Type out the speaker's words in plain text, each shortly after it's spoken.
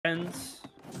depends.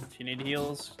 If you need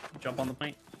heals, jump on the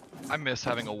point. I miss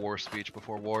having a war speech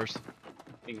before wars.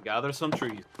 You can gather some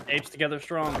trees. Apes together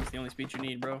strong. It's the only speech you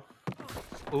need, bro.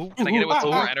 Ooh, can I get it with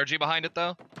some more energy behind it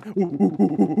though?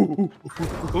 Oot!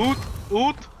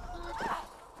 Oot!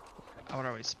 Oh, what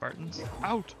are we, Spartans?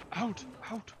 Out! Out!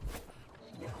 Out!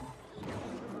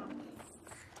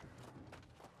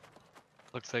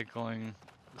 Looks like going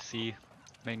C,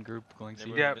 main group going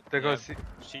C. Yeah, they're going C.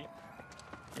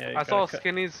 Yeah, I saw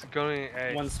skinnies going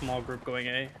A. one small group going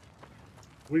A.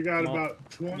 We got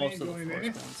about 20 Most of the going force A.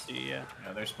 going C, yeah.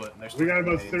 Yeah, they're splitting. We got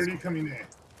about 30 coming A.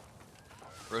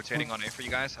 Rotating on A for you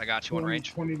guys. I got you on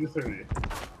range. 20 to 30.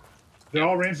 They're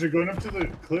all ranged. They're going up to the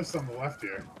cliffs on the left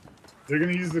here. They're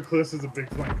going to use the cliffs as a big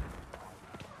flank.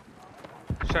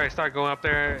 Should I start going up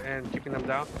there and keeping them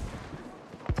down?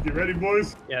 Get ready,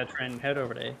 boys. Yeah, try and head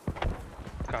over to A.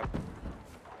 Copy.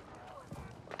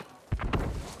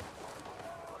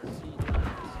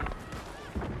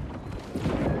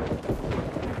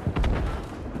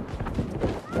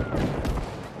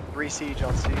 Siege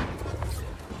on C.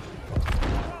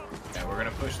 Yeah, we're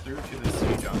gonna push through to the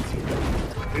siege on C.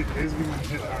 It is going to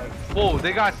hit hard. Oh,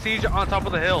 they got siege on top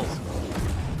of the hills.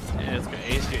 Yeah, it's good.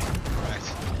 A's getting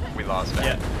correct. We lost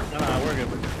that. Yeah, no, we're good.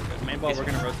 We're good. Main ball, we're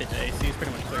gonna rotate to A. C is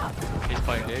pretty much clear. He's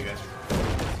playing dig.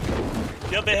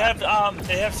 Yep, they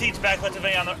have siege back left of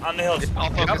A on the hills.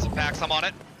 I'll focus some packs. I'm on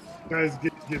it. Guys,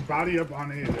 get body up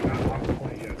on A. They're not on the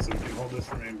point yet, so we can hold this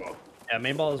for main ball. Yeah,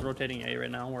 main ball is rotating A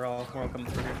right now. We're all coming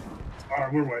through here.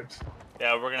 Alright, we're wiped.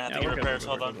 Yeah, we're gonna have to get repairs.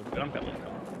 Hold on. I'm coming.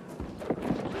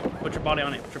 Put your body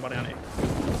on it. Put your body on it.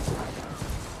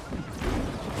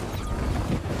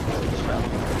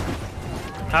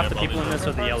 Half the people in this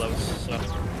are the yellows, so.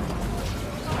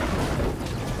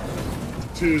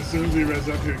 Dude, as soon as we res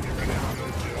up here, get ready on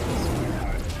those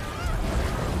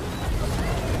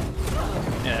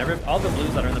yellows. Yeah, all the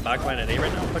blues that are in the back line at A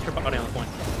right now, put your body on the point.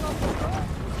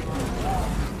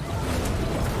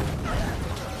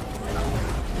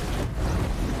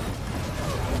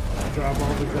 Drop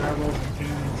all the gravels and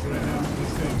cannons right now.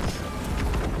 These things.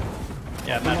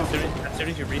 Yeah, Matt, as soon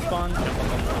as you respawn, jump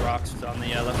up on the rocks on the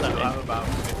left side. I have about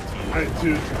 15. Alright,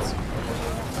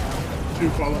 two,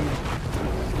 follow me.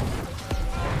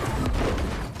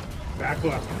 Back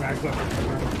left, back left.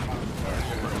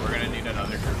 We're gonna need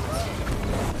another group.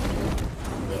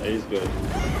 Yeah, A's good.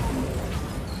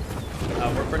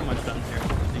 We're pretty much done here.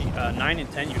 The 9 and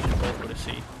 10 you should both go to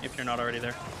C if you're not already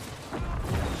there.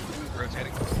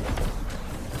 Rotating.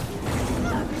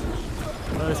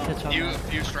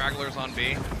 Few stragglers on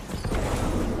B.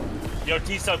 Yo,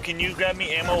 T-Sub, can you grab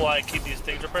me ammo while I keep these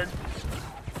things repaired?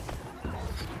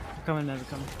 Coming, never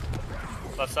coming.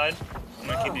 Left side. I'm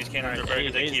gonna keep these cannons repaired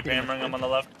because they keep hammering them on the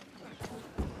left.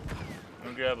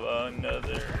 I'm gonna grab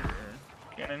another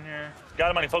cannon here. Got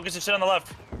him, money. Focus the shit on the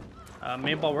left.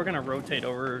 Main ball, we're gonna rotate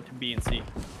over to B and C.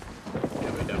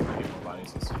 Yeah, we definitely need more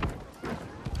bodies to see.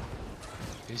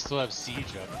 They still have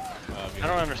siege up. I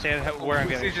don't understand where I'm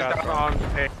getting shot on.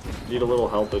 Hey. Need a little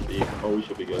help at B. Oh, we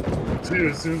should be good.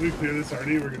 Dude, as soon as we clear this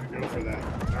RD, we're gonna go for that.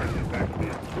 RD back to B.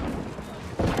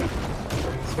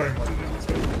 It's firing more to do. Let's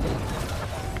go.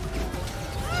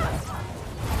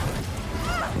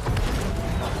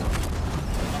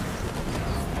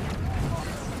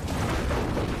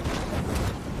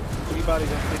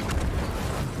 Anybody's on C.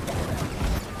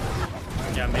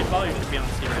 Yeah, main ball, you should be on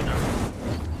C right now.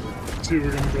 Two,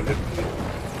 we're gonna go hit B.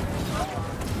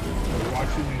 We're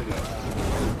watching you though.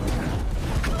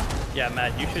 Yeah,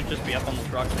 Matt, you should just be up on those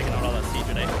rocks taking out all that siege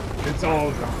today. It's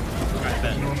all gone. Alright,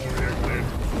 bet. No one over there cleared.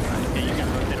 Okay, you can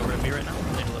rotate over to B right now.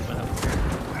 Need a little bit of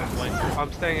help.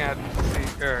 I'm staying at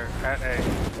C, at A.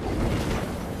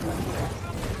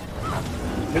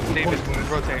 Hit the David, point, boys.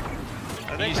 rotate.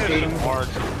 I think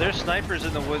there's snipers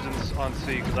in the woods on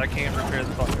C because I can't repair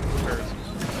the fucking repairs.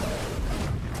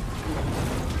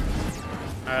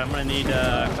 Alright, I'm gonna need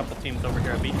a couple teams over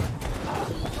here at B.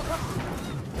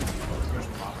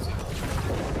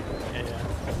 Yeah.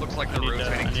 Looks like they're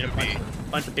rotating to B.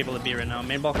 Bunch of people at B right now.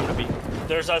 Main ball come to B.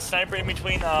 There's a sniper in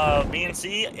between B and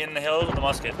C in the hills with a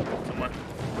musket somewhere.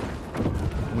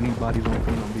 We need bodies on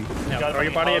point on B. Yeah, throw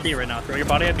your body at B right now. Throw your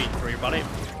body at B. Throw your body at B.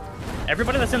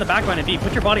 Everybody that's in the back line at B,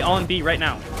 put your body on B right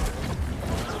now.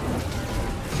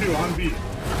 Two on B.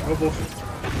 No bullshit.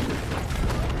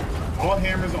 All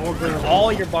hammers, all gravels.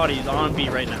 All your bodies on B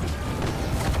right now.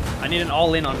 I need an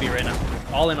all-in on B right now.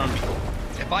 All in on B.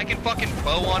 If I can fucking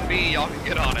bow on B, y'all can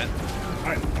get on it.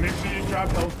 Alright, make sure you drop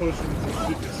health potions.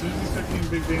 As soon as you start getting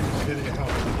big damage, hit your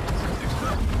health.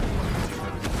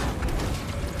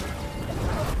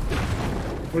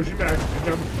 Push you back.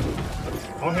 Good job.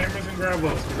 All hammers and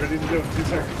gravels. Get ready to go in 2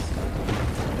 seconds.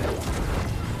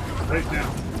 Right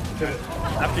now. Okay.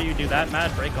 After you do that,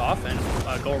 Matt, break off and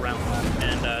go around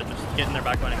and just get in their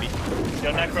back line and beat.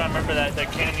 Yo, Necron, remember that the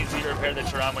cannon needs you to repair the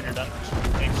Charon when you're done.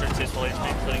 Make sure it stays full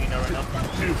HP, letting you know right now.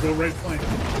 2, go right flank.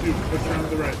 2, push around to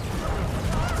the right.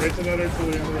 Right to that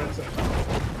artillery on the right side.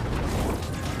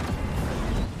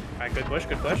 Alright, good push,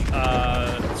 good push.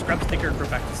 Scrubs, take your group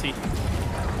back to C.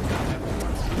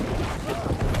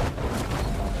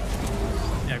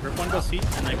 Yeah, group 1 goes C,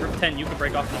 and then group 10 you can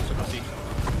break off and also go C.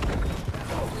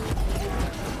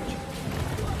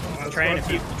 Train,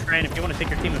 if you want to take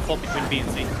your team and float between B and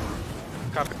C.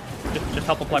 Copy. Just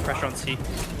help apply pressure on C.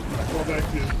 Fall back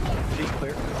to C's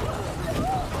clear.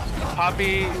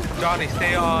 Poppy, Johnny,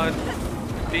 stay on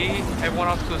B. Everyone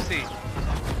else go C.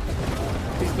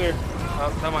 C's clear.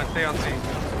 Never mind, stay on C.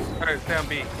 Alright, stay on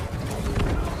B.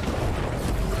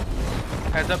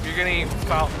 Heads up, you're getting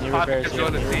about Knee Poppy repairs to here,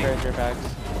 join the knee C. repairs your backs.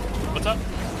 What's up?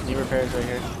 Knee repairs right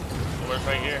here. Where's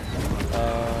right here?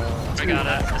 I got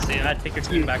it. I see it. Take your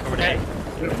team back over to A. Yep.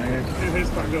 2 hits,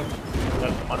 fine, go.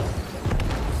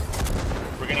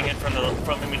 We're getting hit from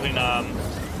in between A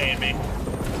and B.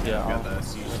 Yeah, got the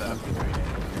siege set up between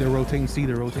A. They're rotating C.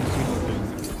 They're rotating C.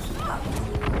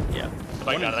 Yeah. Oh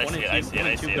my god, I see it, I see it,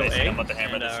 I see it, I see it. I'm about to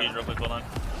hammer the siege real quick, hold on.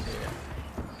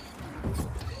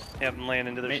 Have them land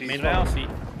into their siege Main now. ball C.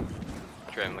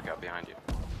 Trim, look out behind you.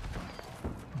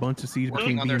 Bunch of C's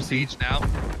Working between on B their and C. siege now.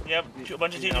 Yep, a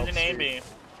bunch of sieges in A and B.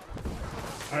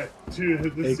 Alright, 2,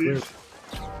 hit the Hey, clear. siege.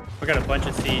 We got a bunch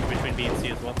of siege between B and C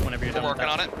as well. Whenever you're We're done with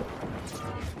working that. on it.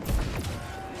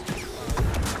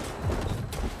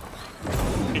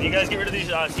 Can you guys get rid of these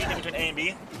sieges between A and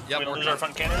B? Yep, We don't lose working our on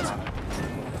front cannons.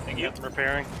 Thank you.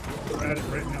 Repairing. We're at it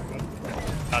right now, bud.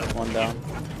 Got it. One down.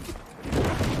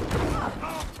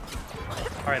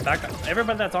 Alright, back up.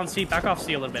 Everybody that's on C, back off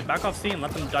C a little bit. Back off C and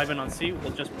let them dive in on C.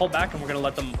 We'll just pull back and we're gonna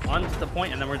let them on the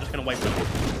point and then we're just gonna wipe them.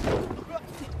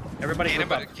 Everybody Cannon,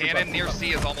 group up, but group cannon up, near group up.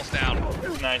 C is almost down.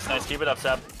 Nice, nice. Keep it up,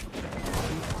 Seb.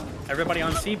 Everybody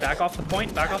on C, back off the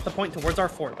point towards our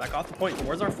fort. Back off the point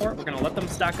towards our fort. We're gonna let them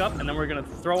stack up and then we're gonna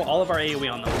throw all of our AoE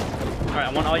on them. Alright,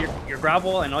 I want all your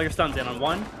gravel and all your stuns in on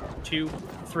 1, 2,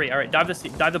 3. Alright, dive the C,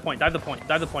 dive the point, dive the point,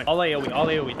 dive the point. All AoE,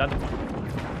 dive the point.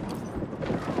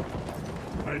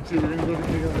 Alright, 2, we're gonna go to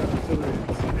take out that artillery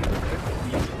and see here,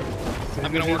 okay?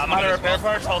 I'm gonna work I'm on gonna it as repair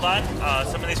well. parts, hold on.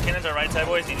 Some of these cannons are right side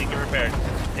boys, need to get repaired.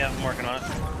 Yeah, I'm working on it.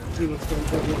 2, let's go.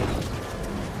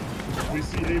 We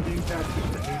see A being captured.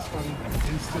 We're A spawning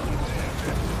instantly.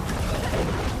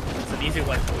 It's an easy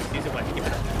wipe, boys. Easy wipe. Keep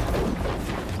it up.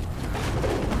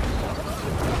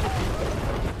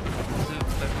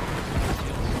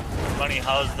 Money,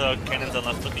 how's the cannons on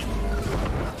left looking?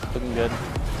 Looking good.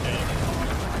 Okay.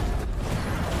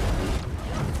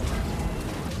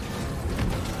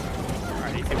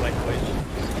 Alright, easy wipe, boys.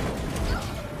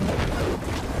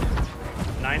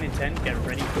 9 and 10, get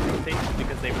ready for rotation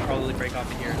because they will probably break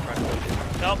off in here and try to push it.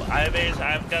 Nope, I've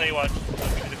got a watch. I'll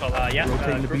give you the call. Yeah,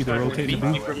 Rotating to B, they're rotating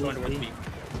to B. Group going towards B.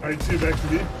 Alright, 2, back to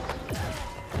B.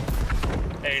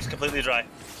 Hey, it's completely dry.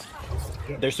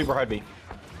 They're super hard B.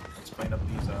 Let's clean up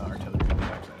these artillery on the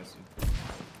backside of C.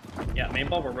 Yeah, main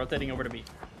ball, we're rotating over to B.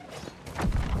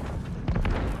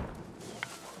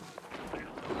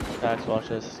 Backs, watch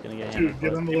this. It's gonna get 2, hammered.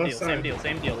 get on the left side.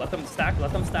 Same deal. Let them stack,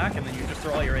 and then you just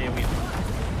throw all your AoE.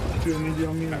 2, I need you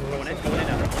on me on the Going left in, side. going in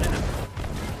now.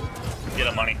 Get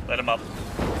him, Money. Let him up.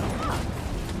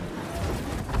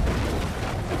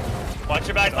 Watch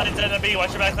your back line instead of B.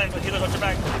 Watch your back line. Healers, watch your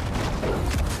back.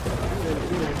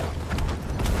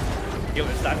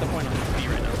 Healers, stack the point on B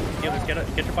right now. Healers,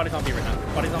 get your bodies on B right now.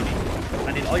 Bodies on B.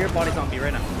 I need all your bodies on B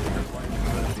right now.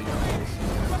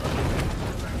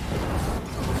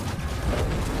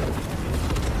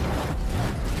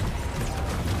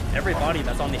 Every body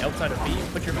that's on the outside of B,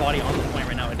 put your body on the point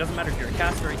right now. It doesn't matter if you're a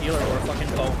caster, a healer, or a fucking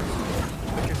foe.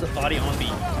 Put your body on B.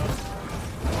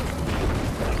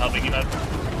 I'm helping you out.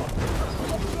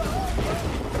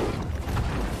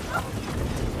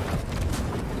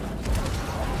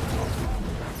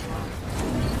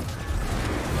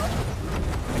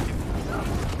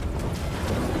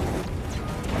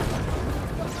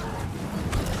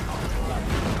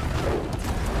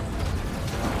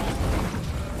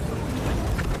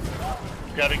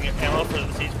 Grabbing your ammo for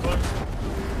the siege boys.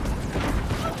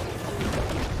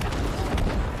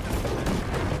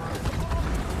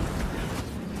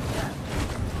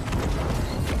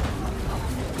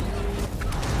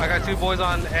 I got 2 boys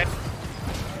on edge.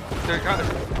 They're kind of.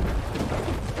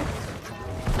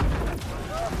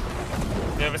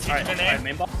 You have a siege Alright, grenade?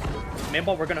 main ball. Main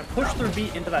ball, we're gonna push through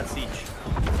B into that siege.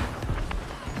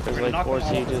 There's We're gonna like knock 4 them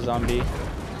all off. sieges on B.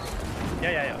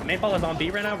 Yeah. Main ball is on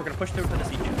B right now. We're gonna push through to the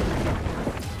siege.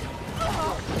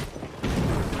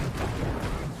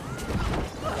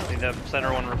 Need that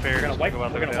center one repaired. We're gonna wipe. Go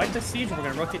out We're there gonna down. wipe the siege. And we're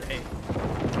gonna rotate A.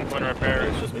 I'm going to repair.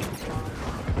 It's just me.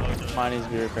 Mine needs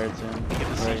to be repaired soon.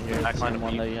 Right here, the same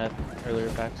one that you had earlier,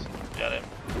 Pax. Got it.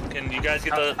 Can you guys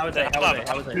get How is it? hop How off is it? it?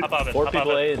 How is it? Hop off it. Four Hop off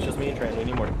people it. A, it's just me and Trent. We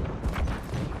need more.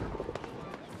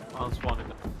 I'm spawning.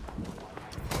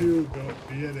 2, go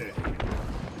B at A.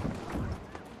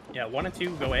 Yeah, 1 and 2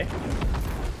 go A.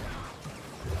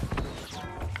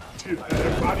 2,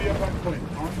 body up on point.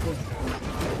 On point,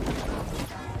 guys.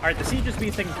 All right, the siege is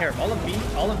being taken care of. All of B,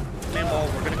 all of main ball,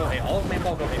 we're gonna go A. All of main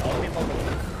ball go A. All of main ball go A.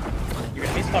 You're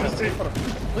gonna be spotted.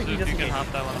 Completely You can disengaged. hop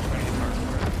that one. I'm trying to get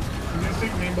Can you just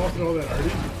take main ball through all that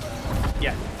already?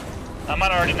 Yeah. I'm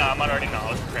on already now. I'm on already now.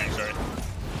 I was preparing, sorry.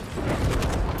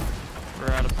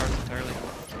 We're out of parts entirely.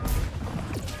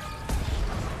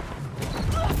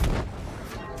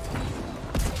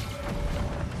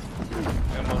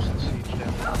 Got most of the siege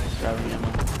down. Grabbing ammo.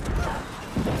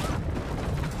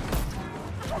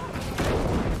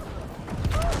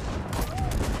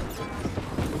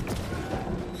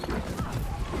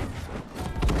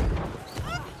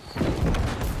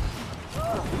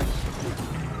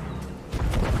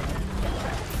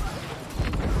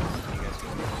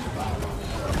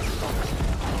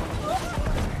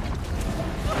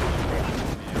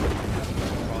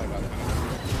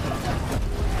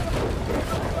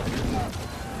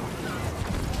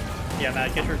 Yeah,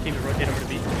 Matt, get your team to rotate over to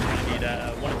B. We're gonna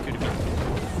need 1 and 2 to B.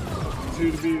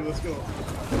 2 to B, let's go.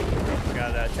 We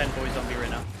got 10 boys on B right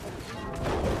now.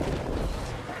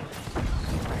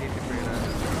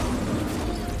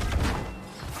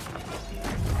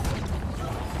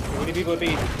 We need people at B.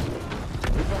 Yeah,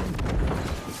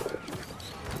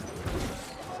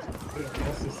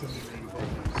 also sending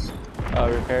reinforcements.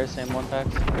 Repair, same one, Pax.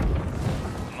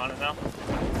 I'm on it now.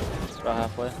 It's about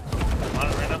halfway. I'm on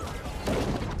it right now.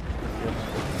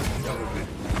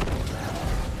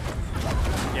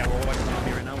 Yeah, we're watching on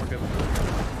B right now. We're good.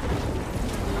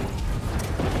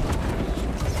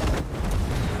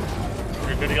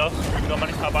 You're good to go? You're good to go,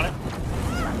 money? Hop on it.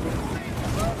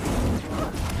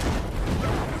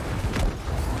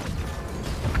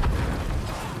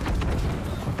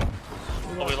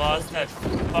 Oh, we lost that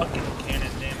fucking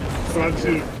cannon, damn it.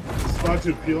 Spot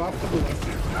 2, peel off to the left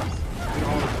here. Get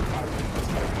all of them.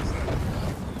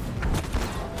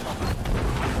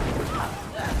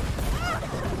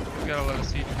 We gotta let a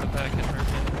siege come back and hurt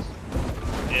cannons.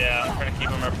 Yeah, I'm trying to keep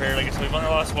them repaired. Like I said, we've only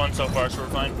lost 1 so far, so we're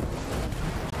fine.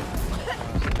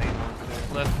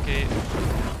 Left gate.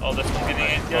 Oh, this one's getting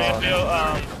in. Yeah,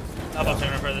 how about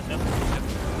saying repair this now?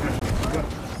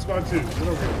 Spot 2, get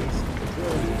over here, please.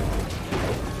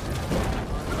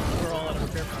 We're all out of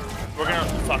repair. We're gonna,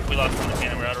 fuck, we lost 1 the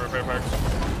cannon. We're out of repair parts.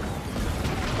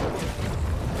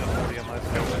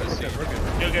 We're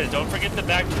good. You're good. Don't forget the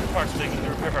back 2 parts so they can get the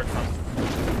repair parts from.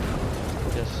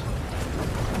 Yes.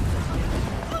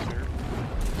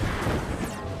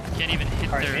 Can't even hit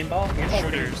Alright, their main ball, we're gonna do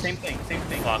shooters. the same thing.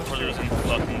 Fuck, we're losing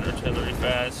fucking artillery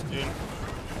fast, dude.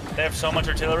 They have so much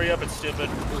artillery up, it's stupid.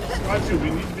 Spot 2, we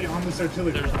need to be on this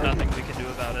artillery. There's nothing we can do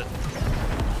about it.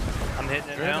 I'm hitting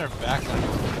it They're in now. their back line.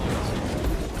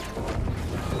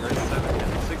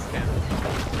 6 cannons.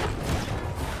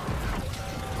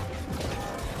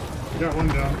 Got 1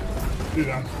 down. 2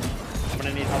 down. I'm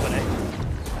gonna need help at A.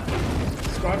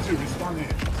 Spot 2, respawn A.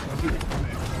 Spot 2, respawn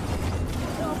A.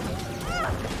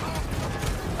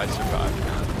 I survived.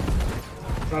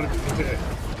 Try to get to A.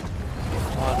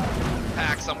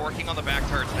 Pax, I'm working on the back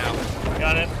turrets now.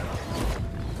 Got it.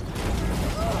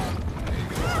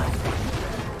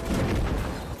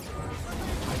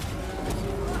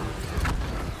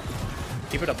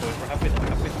 Keep it up, boys. We're halfway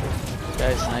through.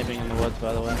 Guys sniping in the woods,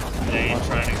 by the way. Yeah, he's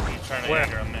trying to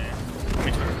anger him, man.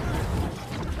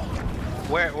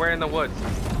 Where in the woods?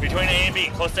 Between A and B,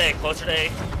 close to A, closer to A.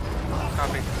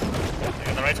 Copy. Like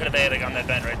on the right side of A, like on that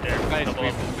bend right there. Guys, Double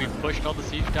up. we pushed all the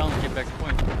siege down and get back to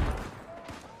point.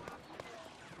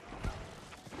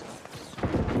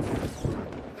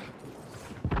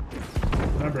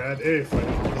 Remember, at A, fight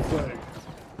on the flag.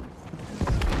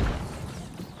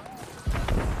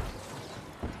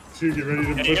 2, get ready to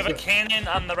Yeah, push you have a that. cannon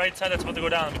on the right side that's about to go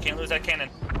down. We can't lose that cannon.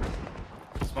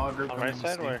 Small group On coming right to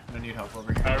side, C. where? I need help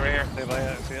over here. Right here. Stay by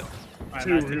it, see it. Alright, 2,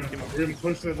 Matt, we're gonna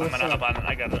push that I'm left gonna hop side. on it.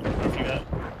 I got it. If you got it.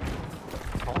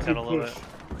 Got a little Push.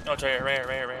 bit. No, it's right here, right here,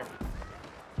 right here, right here.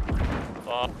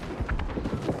 Fuck.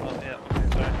 Oh, yeah, okay,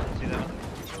 sorry. See that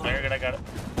one? No, you're good, I got it.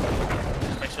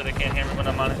 Make sure they can't hear me when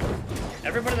I'm on it.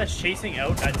 Everybody that's chasing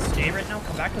out at stay right now,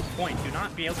 come back to the point. Do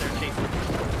not be out there chasing.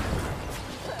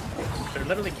 They're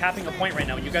literally capping a point right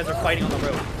now, and you guys are fighting on the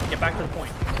road. Get back to the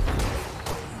point.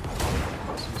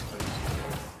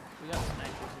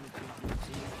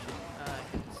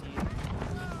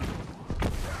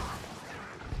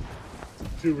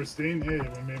 2, we're staying A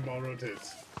when main ball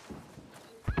rotates.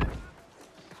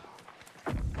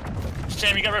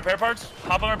 Sam, you got repair parts?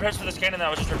 Hop on repairs for this cannon that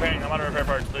I was just repairing. I'm out of repair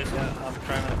parts, please. Yeah, I'm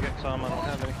trying to get some. I don't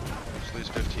have any. Just lose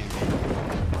 15.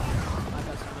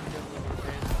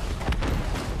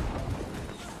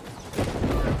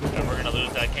 And we're gonna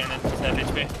lose that cannon. It's half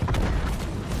HP.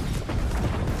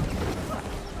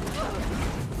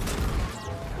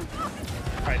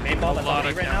 Alright, main ball that's on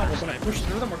me right now. We're gonna push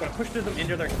through them. We're gonna push through them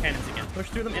into their cannons again. Push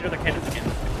through them into their cannons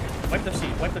again. Wipe their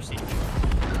seat. Wipe their seat.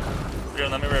 Here,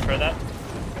 let me repair that.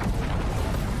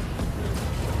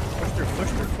 Push through. Push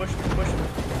through. Push through. Push through.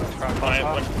 Alright,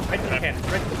 Right to the cannons.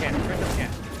 Right to the cannons. Right to the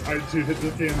cannons. Alright, 2, hit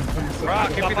the cannon. Come inside.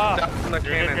 Rock, if you You're down from the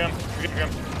good, cannon. Grim. You're good, Grim.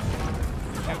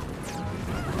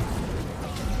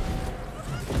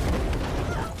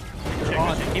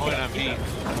 Keep it up. Keep it up.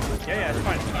 Yeah, it's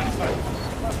fine. It's fine. It's fine.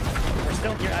 We're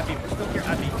still here at B. We're still here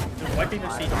at B. Just wiping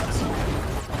their seats.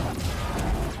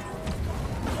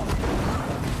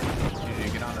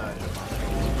 Get on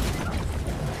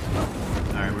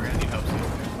Alright, we're gonna need help soon.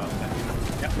 About that.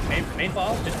 Yep. Main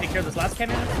ball. Just take care of this last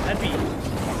cannon at B.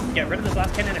 Get rid of this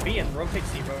last cannon at B and rotate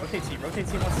C. Rotate C. Rotate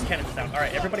C once this cannon is down.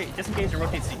 Alright, everybody disengage and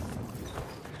rotate C.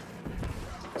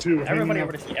 2, Everybody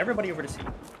over to C. Everybody over to C.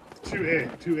 2A,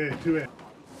 2A, 2A.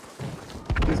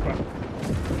 This button.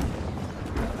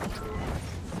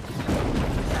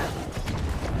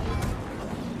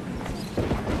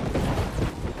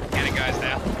 Getting guys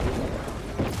now.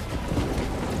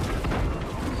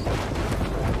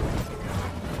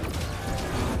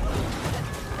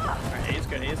 Alright, A is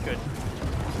good. A is good.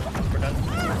 We're done.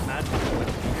 Mad.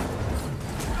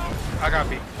 I got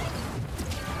B.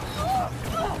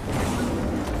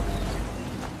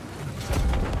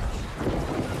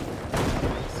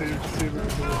 Save it.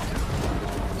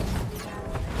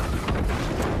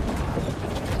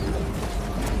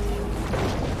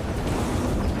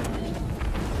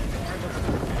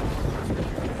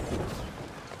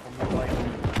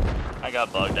 I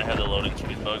got bugged. I had the loading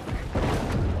speed bug.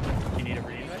 You need a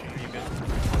re-invite? Are you good?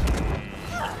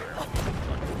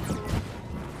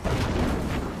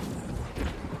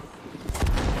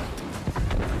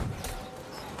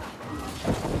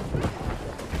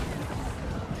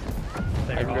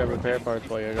 I can grab repair parts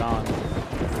while you're gone.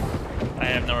 I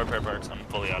have no repair parts. I'm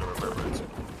fully out of repair parts.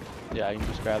 Yeah, I can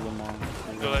just grab them all.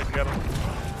 Go ahead, get them.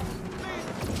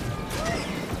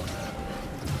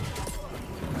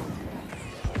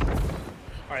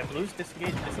 Alright, blues,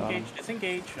 disengage.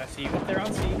 I see you up there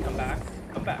on C. Come back.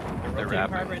 They're rotating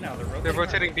hard right now. They're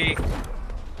rotating B.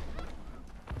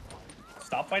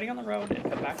 Stop fighting on the road and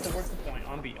come back towards the point.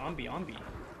 On B.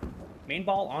 Main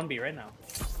ball on B right now.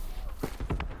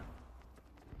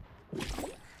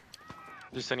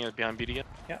 Just sending it behind B to get.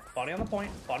 Yeah, body on the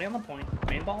point. Main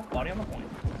ball, body on the point.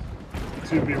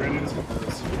 2, be ready to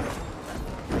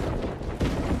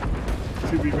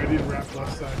be ready to wrap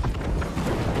left side.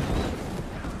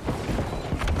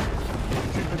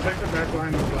 2, protect the back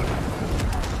line of left.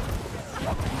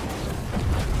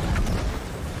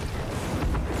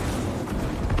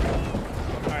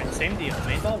 Alright, same deal.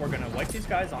 Main ball, we're gonna wipe these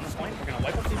guys on the point. We're gonna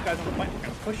wipe up these guys on the point. We're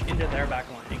gonna push into their back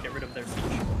line and get rid of their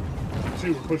siege.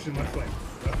 2, we're pushing left flank.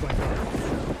 Left flank hard.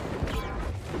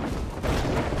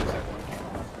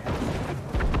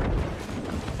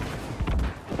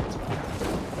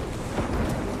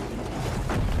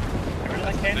 Get rid of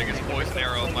that cannon. Biggest poison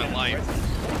arrow of my life.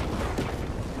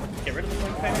 Get rid of the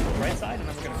wing cannon on the right side, and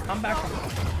then we're gonna come back from the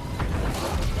point.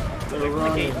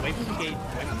 Away from the gate.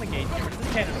 Get rid of the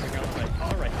cannon over here on the right. On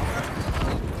the right.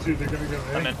 2, they're gonna go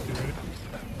A. I'm in. You ready?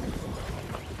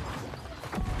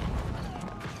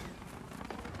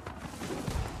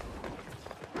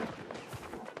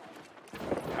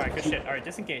 Alright, good shit. Alright,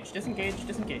 disengage.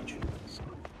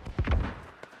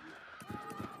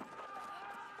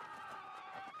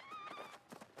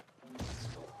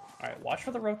 Alright, watch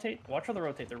for the rotate.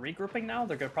 They're regrouping now.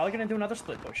 They're probably gonna do another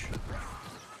split push.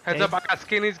 Heads up, I got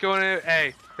skinnies going to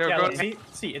A. They're Yeah, going look,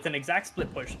 see, it's an exact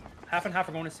split push. Half and half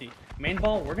are going to C. Main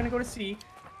ball, we're gonna go to C.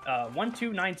 1,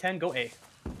 2, 9, 10, go A.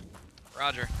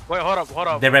 Roger. Wait, hold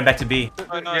up. They ran back to B.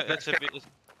 That's it.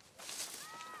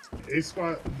 A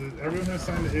squad, everyone has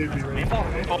signed to A, be ready. Main ball,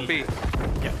 for A. on B.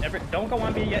 Yeah, don't go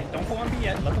on B yet.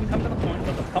 Let them come to the point.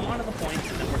 Let them come onto the point,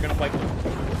 and then we're gonna wipe them.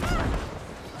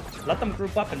 Let them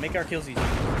group up and make our kills easy.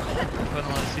 Put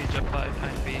them on siege up by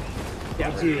behind B. Yeah,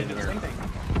 Squad we're 2. gonna do the same thing.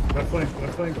 Left flank,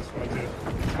 squad 2.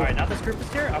 Alright, now this group is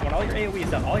here. I want all your AoEs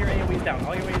down. All your AoEs down.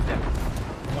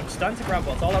 Want stuns and ground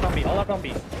balls. All out on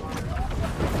B.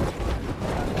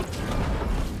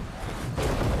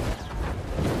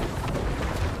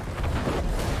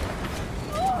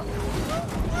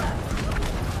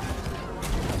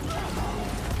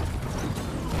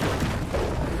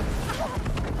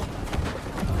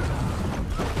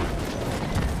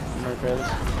 repair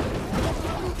this.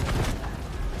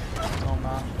 Oh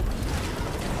man.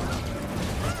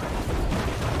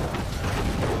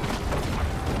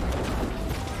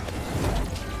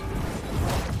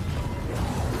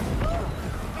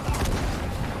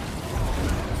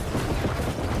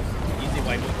 Easy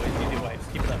wipe, boys. Easy wipes.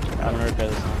 Keep it up. I'm gonna repair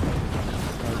this now.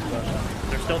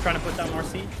 They're still trying to put down more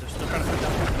siege. They're still trying to put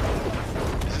down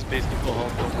more. This is basically full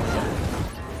health.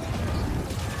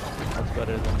 That's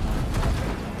better than mine.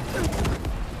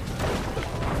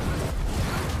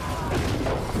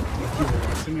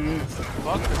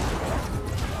 Fuck this.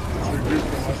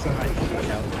 Push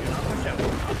out. Push out.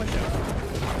 Push out.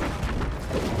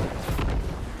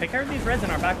 Take care of these reds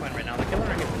in our backline right now. They're killing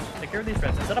our healers. Take care of these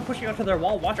reds. Instead of pushing out to their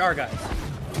wall, watch our guys.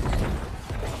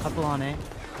 Couple on A.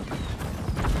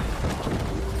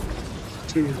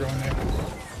 2 are going there.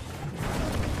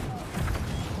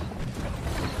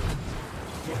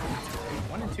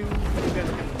 One and two. You guys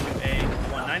are going to do A.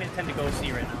 I want 9 and 10 to go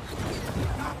C right now.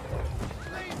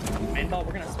 Main ball,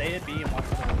 we're going to stay at B and watch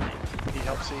the rotate. We need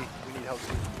help C. We need help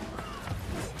C.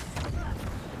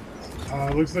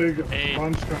 Looks like a Hey.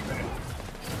 bunch coming.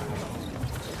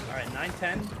 Alright, 9,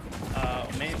 10.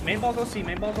 Main ball go C,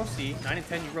 main ball go C. 9 and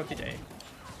 10, you rotate to A.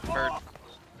 Heard.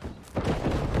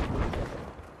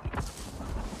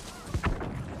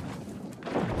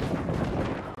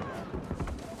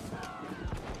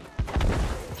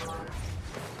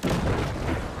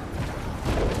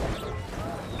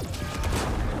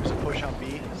 There's a push on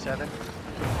B, 7.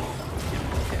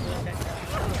 Okay.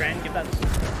 Tran, give that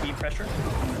B pressure.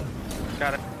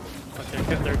 Got it. Okay,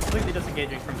 they're completely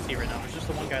disengaging from C right now. There's just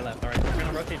the one guy left. Alright, we're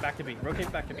gonna rotate back to B.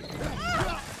 Rotate back to B.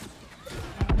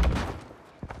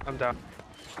 I'm down.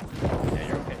 Yeah,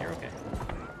 you're okay, you're okay.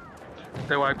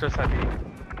 They wiped us at B.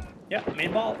 Yeah,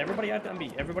 main ball, everybody out on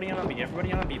B. Everybody on B.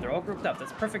 Everybody on B. They're all grouped up.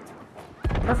 That's perfect.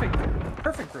 Perfect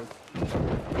group.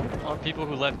 All people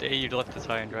who left A, you left this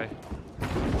high and dry.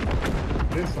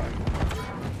 This side.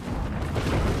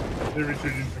 They're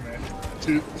retreating from A.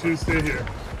 2 stay here.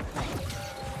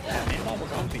 Yeah, main ball, we're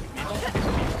going B. Main ball, we're going B.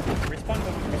 Respawn,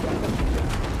 go B. Respawn, go B.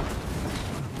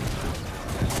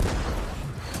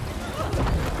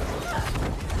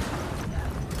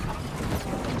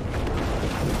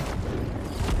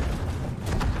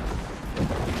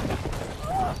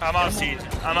 I'm on siege.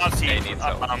 I'm on siege.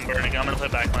 I'm burning. I'm gonna play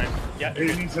backline. Yeah, A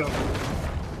needs help.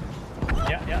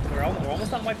 yeah. We're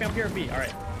almost done wiping up here at B.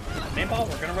 Alright. Main ball,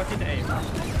 we're gonna rotate to A.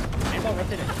 Main ball,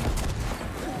 rotate to A.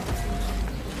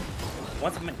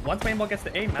 Once main ball gets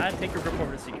to A, Mad, take your grip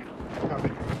over to C.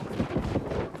 Copy.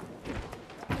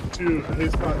 2, A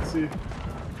spot C.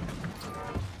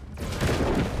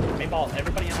 Main ball,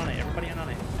 everybody in on A. Everybody in on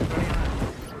A. Everybody in on A.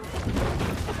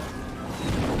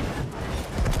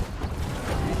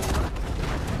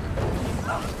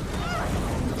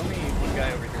 There's only one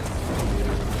guy over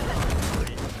here.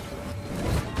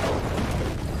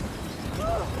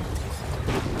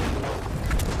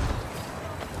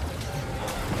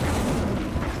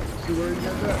 You already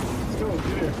got that. Let's go,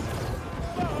 get here.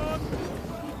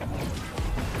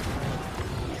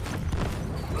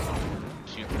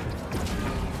 Shoot.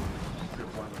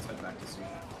 Group 1, let's head back to C.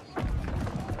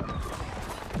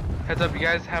 Heads up, you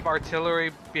guys have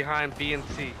artillery behind B and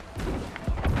C.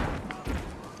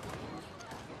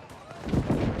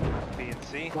 B and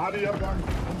C. Body up on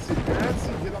C. Bad C,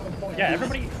 get on the point. Yeah, please.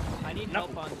 everybody. I need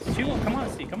help on C. Come on,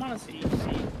 C. Come on, C.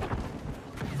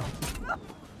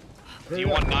 Do you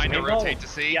want 9 to Main ball- rotate to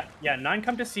C? Yeah, 9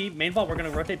 come to C. Main ball, we're gonna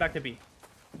rotate back to B.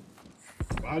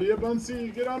 Body up on C,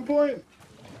 get on point.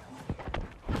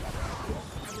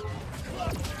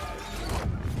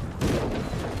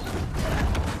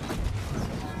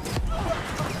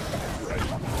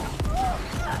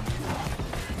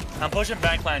 I'm pushing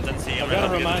backlines on C. I'm gotta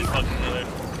gonna remind- get this fucking healer.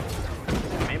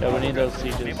 Main Yeah, ball, we need those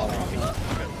Main sieges. ball, we're on B.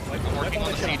 I'm working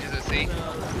on the sieges at C.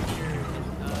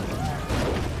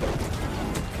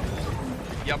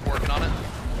 Yep, working on it.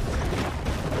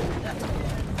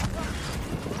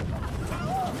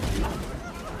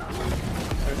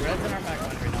 There's reds in our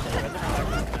backline right now. There's reds in our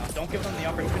backline right now. Don't give them the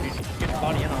opportunity. Just get your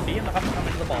body in on B and the hub come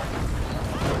into the ball.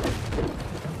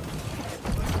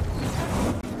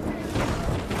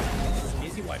 This is an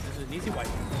easy wipe. This is an easy wipe.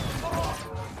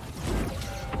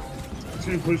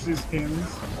 2, push these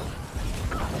cannons.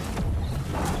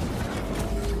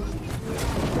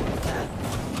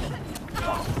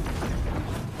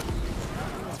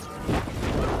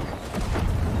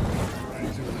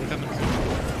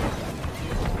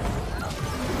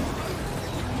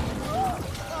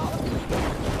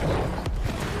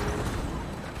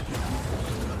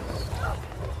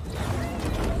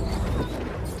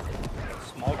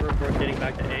 Small group. rotating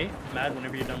back to A. Mad,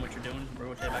 whenever you're done what you're doing, we're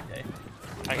rotating back to A.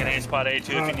 I can A spot A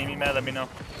too if you need me, Matt. Let me know.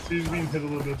 C's being hit a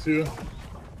little bit too.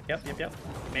 Yep.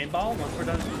 Main ball, once we're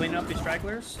done cleaning up these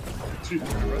stragglers, Two,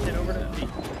 rotate over to B.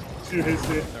 two hits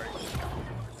there. Sorry.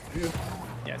 Good.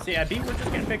 Yeah, see, at B, we're just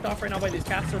getting picked off right now by these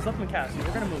casters. Let them cast. We're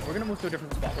gonna move. We're gonna move to a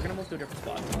different spot.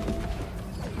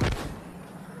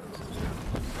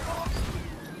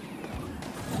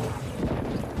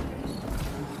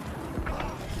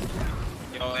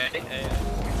 Yo,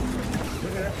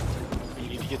 you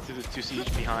need to get to the 2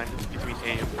 siege behind, between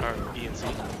A and B and C.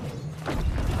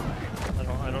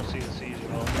 I don't see the siege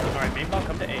at all. Alright, main ball,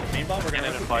 come to A. Main ball, we're gonna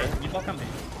Cannon fire. Main ball, come to A.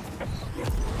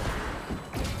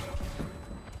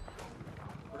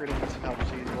 We're gonna get some help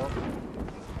C as well.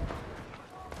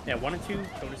 Yeah, 1 and 2,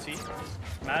 go to C.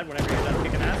 Mad, whenever you're done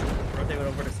kicking ass, rotate it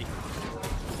over to C.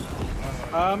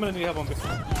 I'm gonna need help on B.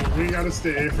 We gotta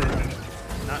stay A for a minute.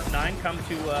 9, come to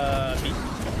B.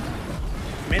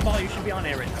 Main ball, you should be on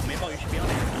A right now. We have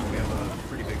a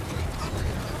pretty big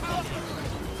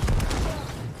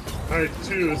Alright,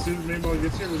 2. As soon as main ball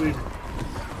gets here, we're leaving.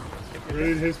 We're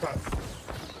ready to hit spot.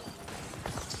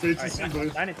 Straight to C,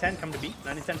 boys. 9 and 10, come to B.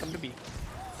 9 and 10, come to B.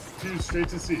 2 straight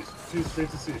to C. 2 straight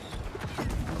to C.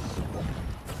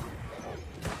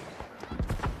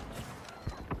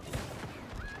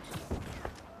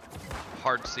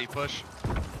 Hard C push.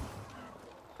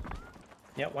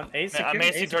 Yeah, 1 A secure. I'm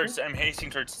hasting secure.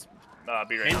 towards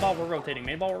B right Main now. ball, we're rotating.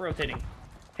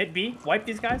 Hit B, wipe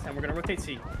these guys, and we're gonna rotate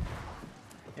C.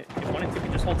 If 1 and 2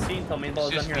 can just hold C until main ball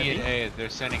is It's done just here B at and A. They're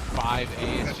sending 5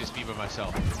 A. It's just me by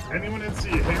myself. Anyone at C,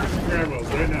 hang on the grab wells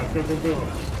right now. Go, go, go.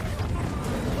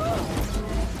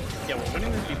 Yeah, we're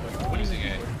winning this B push. We're winning Losing this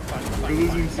A. B push. We're Fine.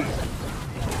 losing C.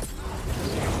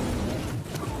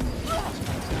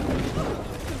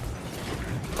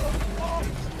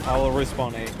 I will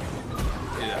respawn A.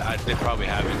 Yeah, they probably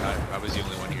have it. I was the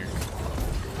only one here.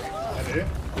 At A?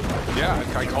 Yeah,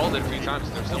 I called it a few times.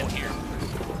 There's no one here.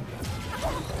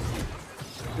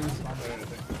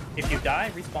 If you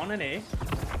die, respawn in A.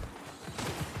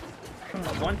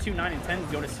 1, 2, 9, and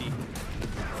 10, go to C.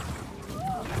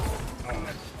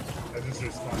 I just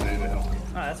responded to help.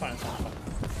 Ah, that's fine.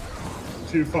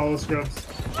 2 follow scrubs.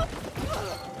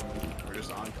 We're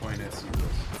just on point at C.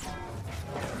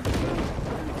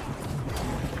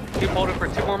 Keep holding for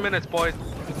 2 more minutes, boys.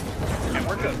 And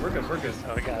we're good.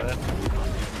 Oh, we got it.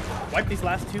 Wipe these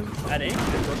last 2 at A,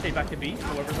 then rotate back to B,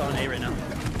 whoever's on A right now.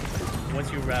 Once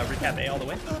you recap A all the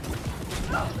way.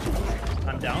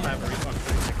 I'm down, I have a respawn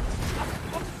for 36.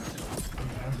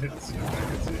 I'm hitting C. I'm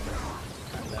back at C.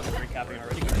 That's recapping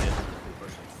already. Good hit.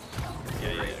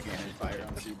 Yeah. Cannon fire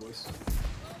on C, boys.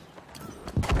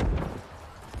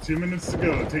 2 minutes to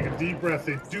go. Take a deep breath.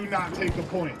 They do not take the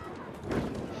point.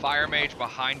 Fire mage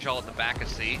behind y'all at the back of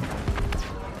C.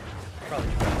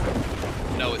 Probably.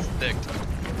 No, it's thick.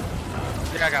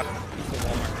 Yeah, I got it.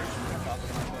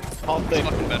 All It's thick.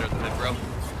 fucking better than it, bro.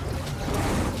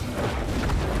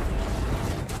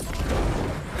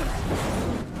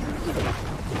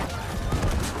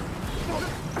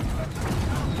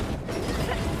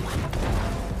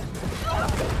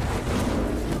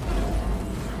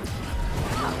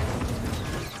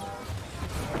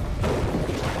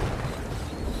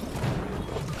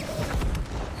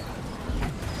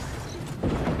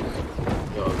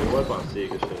 Yo, they wipe on C,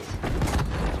 good shit.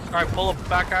 Alright, pull up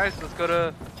back, guys. Let's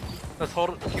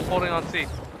keep holding on C.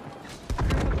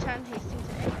 Turn hasting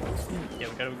to Yeah,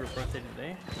 we gotta group rotate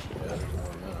today.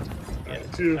 Yeah.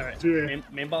 2, Alright. 2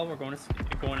 A. Main ball, we're going to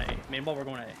A. Main ball, we're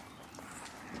going to A.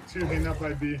 2 hang up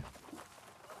by B.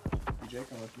 Jake,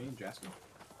 come with me, Jasper.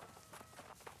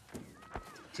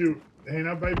 2 hang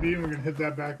up by B, and we're gonna hit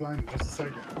that back line in just a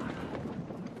second.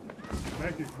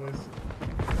 Back it, boys.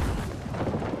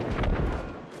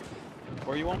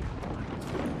 Where you want?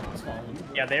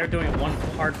 Yeah, they are doing one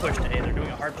hard push to A. They're doing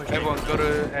a hard push to Everyone, A. go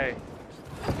to A.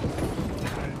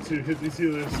 Alright, 2 hit these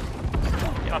healers.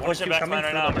 Yeah, I'm pushing back line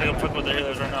right now. I'm gonna go quick with the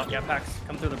healers right now. Yeah, Pax,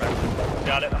 come through the back.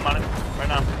 Got it. I'm on it right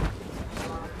now.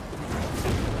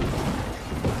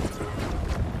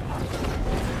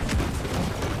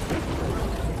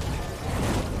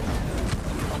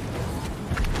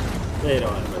 They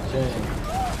don't have a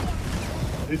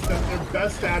chance. They sent their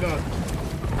best at us.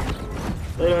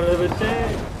 They don't have a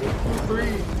chance. It's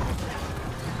free.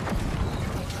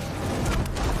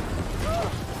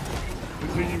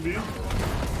 We're taking B.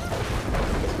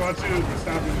 Squad 2, we're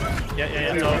stopping that. Yeah,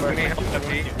 It's it's over. over. We need help at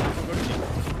B.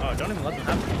 Oh, don't even let them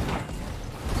have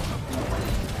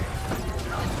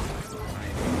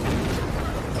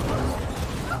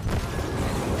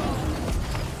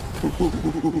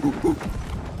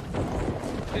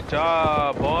it.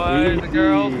 job, boys and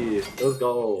girls. Let's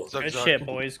go. Good shit,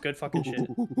 boys. Good fucking shit.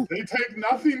 They take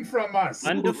nothing from us.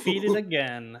 Undefeated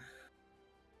again.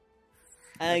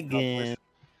 Again.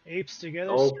 Apes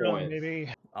together, Oh, strong, point.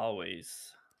 baby.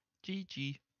 Always.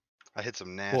 GG. I hit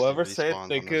some nasty Whoever respawns said on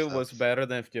Thiku those was steps. better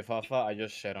than Jafafa, I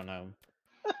just shit on him.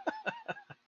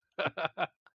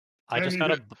 I just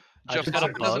got a Jafafa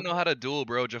doesn't bug. know how to duel,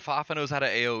 bro. Jafafa knows how to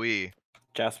AoE.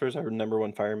 Jasper's our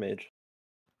 #1 fire mage.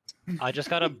 I just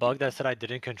got a bug that said I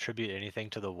didn't contribute anything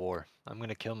to the war. I'm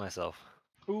gonna kill myself.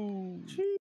 Ooh.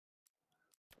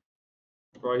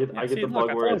 Bro, I get the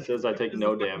bug where it says I take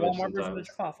no damage Walmart version sometimes.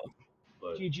 of Jafafa.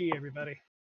 But GG, everybody.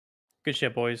 Good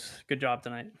shit, boys. Good job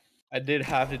tonight. I did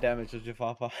half the damage of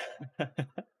Jafafa.